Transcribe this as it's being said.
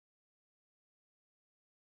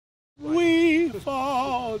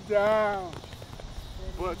fall down,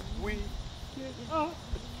 but we get up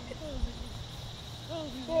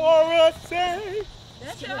for a day.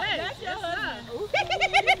 That's your husband.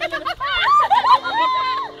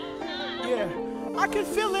 Yeah, I can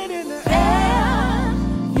feel it in the air.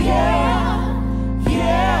 Yeah,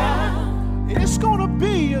 yeah. It's gonna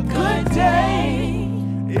be a good day.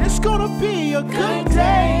 It's gonna be a good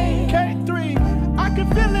day. K3, I can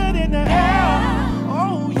feel it in the air.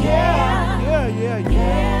 Oh yeah, yeah, yeah,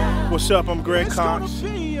 yeah. What's up? I'm Greg Cox.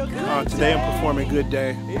 Today I'm performing Good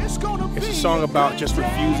Day. It's a song about just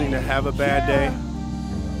refusing to have a bad day.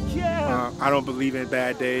 I don't believe in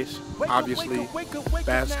bad days. Obviously,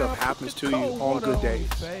 bad stuff happens to you on good days.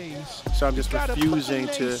 So I'm just refusing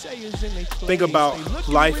to think about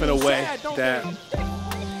life in a way that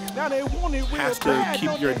has to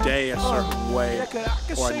keep your day a certain way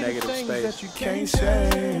or a negative space. You can't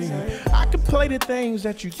say. I can play the things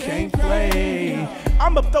that you can't play.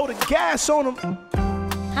 I'ma throw the gas on them.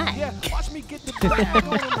 Hi.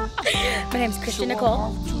 My name's Christian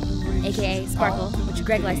Nicole, aka Sparkle, which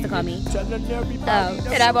Greg likes to call me.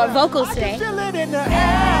 And I'm on vocals today.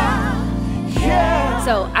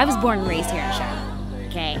 So I was born and raised here in Charlotte,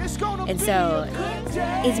 okay? And so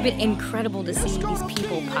it's been incredible to see these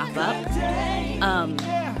people pop up.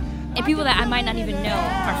 And people that I might not even know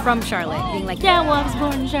are from Charlotte, being like, yeah, well, I was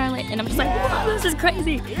born in Charlotte. And I'm just like, wow, this is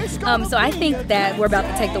crazy. So I think that we're about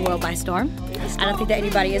to take the world by storm. I don't think that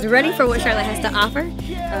anybody is ready for what Charlotte has to offer.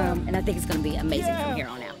 And I think it's going to be amazing from here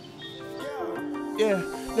on out. Yeah,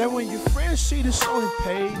 that when your friends see this on the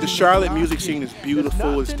page. The Charlotte music scene is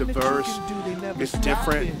beautiful, it's diverse, it's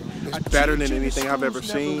different, it's better than anything I've ever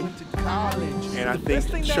seen. And I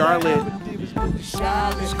think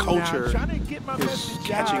Charlotte's culture is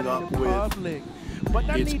catching up with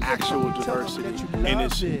its actual diversity, and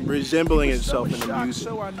it's resembling itself in the music.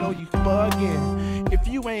 So I know you bugging. If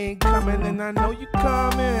you ain't coming, then I know you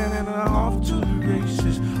coming, and I'm off to the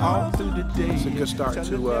races, all through the day. It's a good start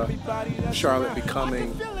to Charlotte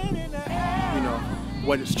becoming, you know,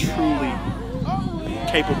 what it's truly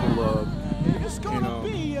capable of. You know,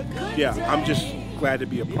 yeah, I'm just glad to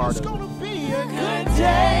be a part of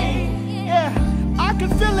it.